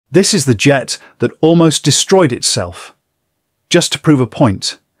This is the jet that almost destroyed itself. Just to prove a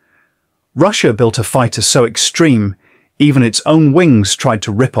point, Russia built a fighter so extreme, even its own wings tried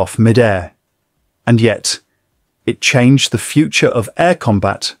to rip off mid-air. And yet, it changed the future of air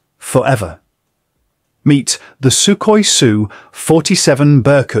combat forever. Meet the Sukhoi Su-47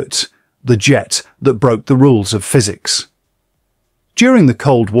 Berkut, the jet that broke the rules of physics. During the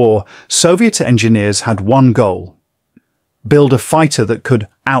Cold War, Soviet engineers had one goal: build a fighter that could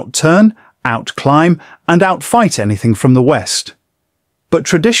outturn, outclimb, and outfight anything from the West. But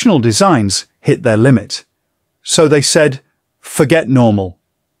traditional designs hit their limit. So they said, forget normal.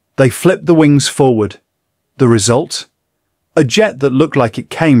 They flipped the wings forward. The result? A jet that looked like it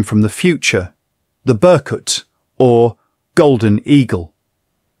came from the future, the Berkut, or Golden Eagle.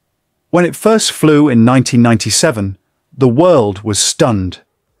 When it first flew in 1997, the world was stunned.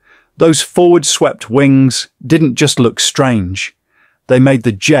 Those forward-swept wings didn't just look strange. They made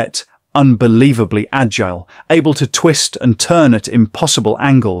the jet unbelievably agile, able to twist and turn at impossible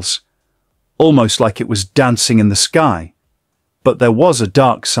angles, almost like it was dancing in the sky. But there was a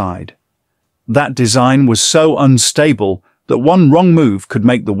dark side. That design was so unstable that one wrong move could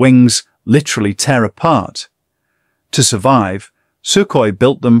make the wings literally tear apart. To survive, Sukhoi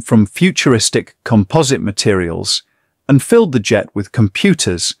built them from futuristic composite materials and filled the jet with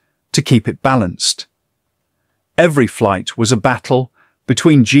computers to keep it balanced. Every flight was a battle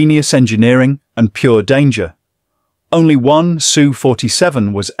between genius engineering and pure danger. Only one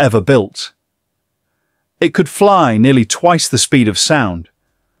Su-47 was ever built. It could fly nearly twice the speed of sound,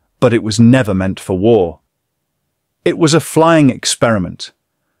 but it was never meant for war. It was a flying experiment,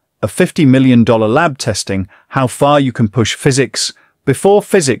 a $50 million lab testing how far you can push physics before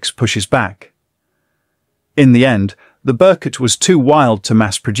physics pushes back. In the end, the Berkut was too wild to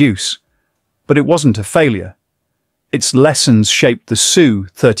mass produce, but it wasn't a failure. Its lessons shaped the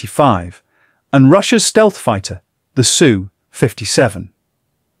Su-35 and Russia's stealth fighter, the Su-57.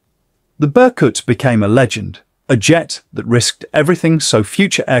 The Berkut became a legend, a jet that risked everything so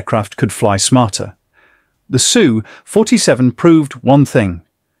future aircraft could fly smarter. The Su-47 proved one thing: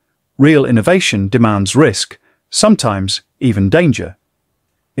 real innovation demands risk, sometimes even danger.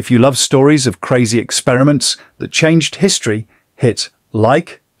 If you love stories of crazy experiments that changed history, hit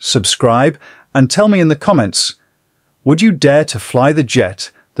like, subscribe, and tell me in the comments, would you dare to fly the jet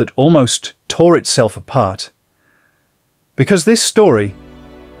that almost tore itself apart? Because this story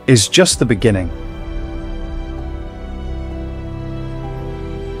is just the beginning.